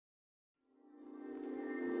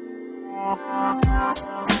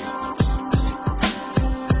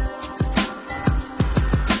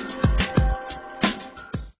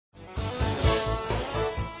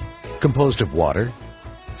Composed of water,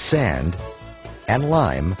 sand, and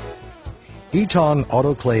lime, Etong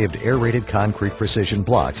Autoclaved Aerated Concrete Precision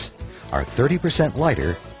Blocks are 30%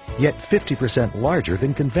 lighter, yet 50% larger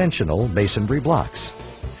than conventional masonry blocks.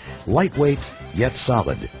 Lightweight, yet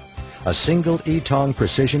solid, a single Etong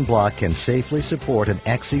precision block can safely support an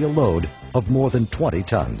axial load of more than 20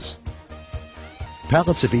 tons.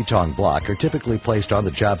 Pallets of Etong block are typically placed on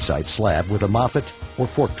the job site slab with a Moffett or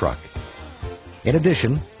fork truck. In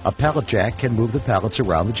addition, a pallet jack can move the pallets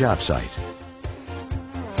around the job site.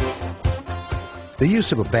 The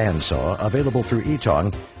use of a bandsaw available through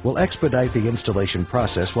Etong will expedite the installation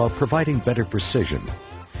process while providing better precision.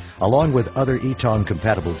 Along with other Etong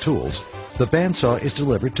compatible tools, the bandsaw is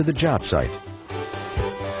delivered to the job site.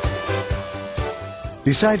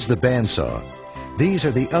 Besides the bandsaw, these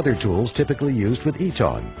are the other tools typically used with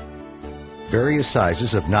Etong. Various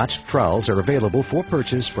sizes of notched trowels are available for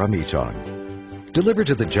purchase from Etong. Delivered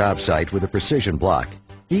to the job site with a precision block,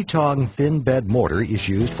 Etong thin bed mortar is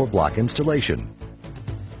used for block installation.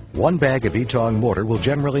 One bag of Etong mortar will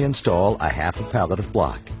generally install a half a pallet of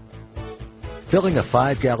block. Filling a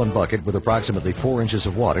 5-gallon bucket with approximately 4 inches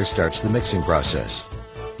of water starts the mixing process.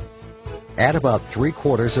 Add about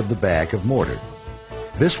 3/4 of the bag of mortar.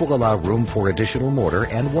 This will allow room for additional mortar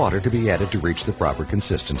and water to be added to reach the proper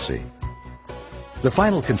consistency. The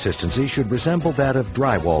final consistency should resemble that of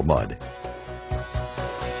drywall mud.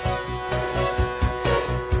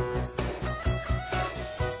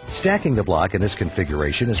 Stacking the block in this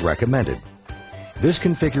configuration is recommended. This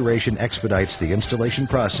configuration expedites the installation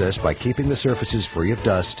process by keeping the surfaces free of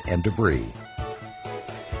dust and debris.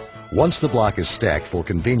 Once the block is stacked for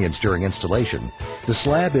convenience during installation, the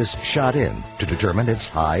slab is shot in to determine its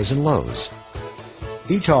highs and lows.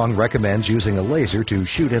 Etong recommends using a laser to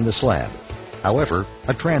shoot in the slab. However,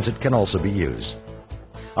 a transit can also be used.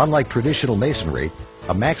 Unlike traditional masonry,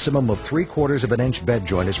 a maximum of 3/4 of an inch bed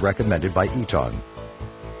joint is recommended by Etong.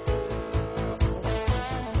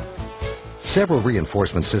 Several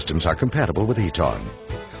reinforcement systems are compatible with Etong.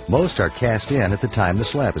 Most are cast in at the time the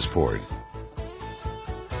slab is poured.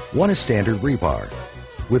 One is standard rebar.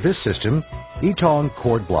 With this system, Etong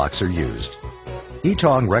cord blocks are used.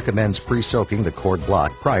 Etong recommends pre-soaking the cord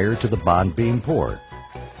block prior to the bond beam pour.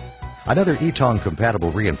 Another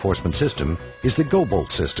Etong-compatible reinforcement system is the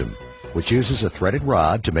go-bolt system, which uses a threaded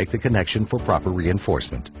rod to make the connection for proper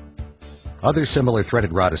reinforcement. Other similar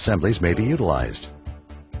threaded rod assemblies may be utilized.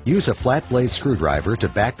 Use a flat blade screwdriver to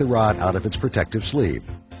back the rod out of its protective sleeve.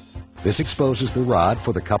 This exposes the rod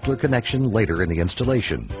for the coupler connection later in the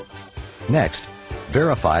installation. Next,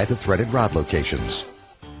 verify the threaded rod locations.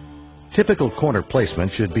 Typical corner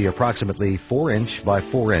placement should be approximately 4 inch by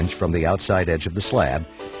 4 inch from the outside edge of the slab,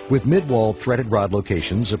 with mid-wall threaded rod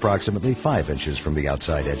locations approximately 5 inches from the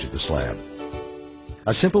outside edge of the slab.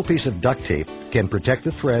 A simple piece of duct tape can protect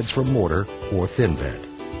the threads from mortar or thin bed.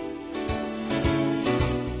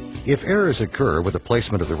 If errors occur with the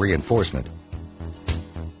placement of the reinforcement,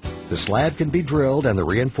 the slab can be drilled and the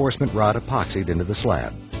reinforcement rod epoxied into the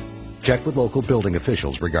slab. Check with local building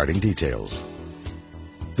officials regarding details.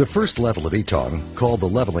 The first level of Etong, called the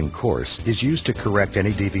leveling course, is used to correct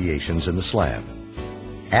any deviations in the slab.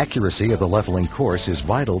 Accuracy of the leveling course is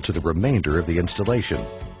vital to the remainder of the installation.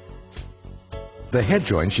 The head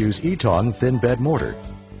joints use Etong thin bed mortar.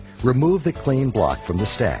 Remove the clean block from the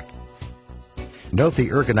stack. Note the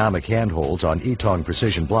ergonomic handholds on Etong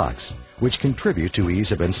precision blocks, which contribute to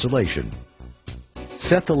ease of installation.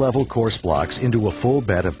 Set the level course blocks into a full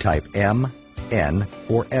bed of type M, N,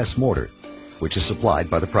 or S mortar, which is supplied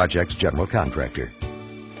by the project's general contractor.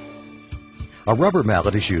 A rubber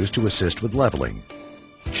mallet is used to assist with leveling.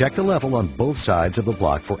 Check the level on both sides of the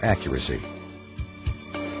block for accuracy.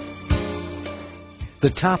 The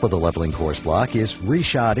top of the leveling course block is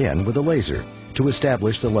reshot in with a laser to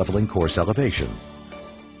establish the leveling course elevation.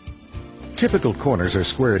 Typical corners are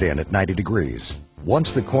squared in at 90 degrees.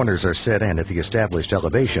 Once the corners are set in at the established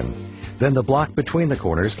elevation, then the block between the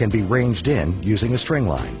corners can be ranged in using a string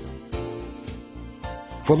line.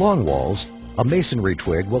 For long walls, a masonry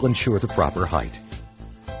twig will ensure the proper height.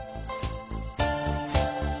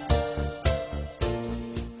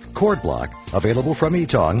 Cord block, available from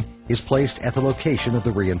Etong, is placed at the location of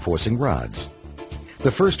the reinforcing rods.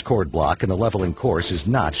 The first cord block in the leveling course is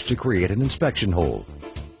notched to create an inspection hole.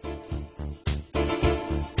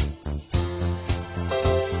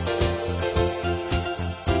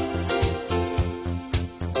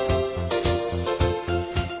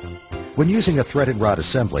 When using a threaded rod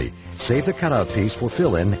assembly, save the cutout piece for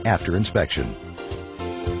fill-in after inspection.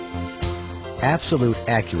 Absolute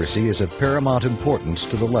accuracy is of paramount importance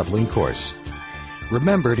to the leveling course.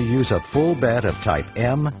 Remember to use a full bed of type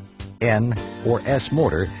M, N, or S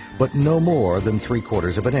mortar, but no more than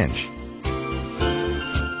 3/4 of an inch.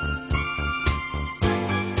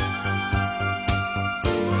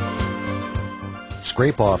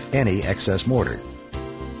 Scrape off any excess mortar.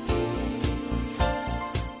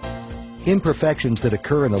 Imperfections that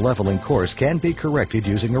occur in the leveling course can be corrected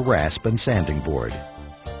using a rasp and sanding board.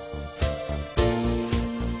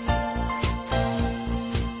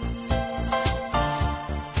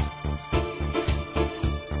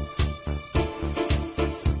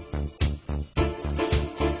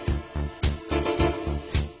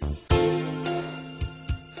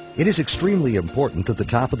 It is extremely important that the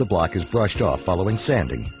top of the block is brushed off following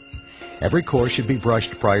sanding. Every course should be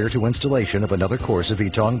brushed prior to installation of another course of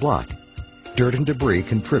Etong block. Dirt and debris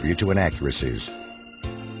contribute to inaccuracies.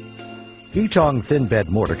 Etong thin bed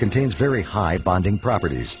mortar contains very high bonding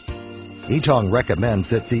properties. Etong recommends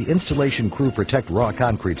that the installation crew protect raw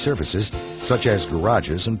concrete surfaces such as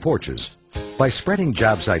garages and porches. By spreading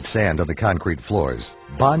job site sand on the concrete floors,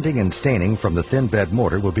 bonding and staining from the thin bed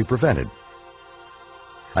mortar will be prevented.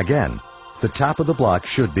 Again, the top of the block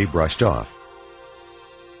should be brushed off.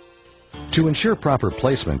 To ensure proper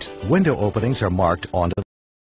placement, window openings are marked onto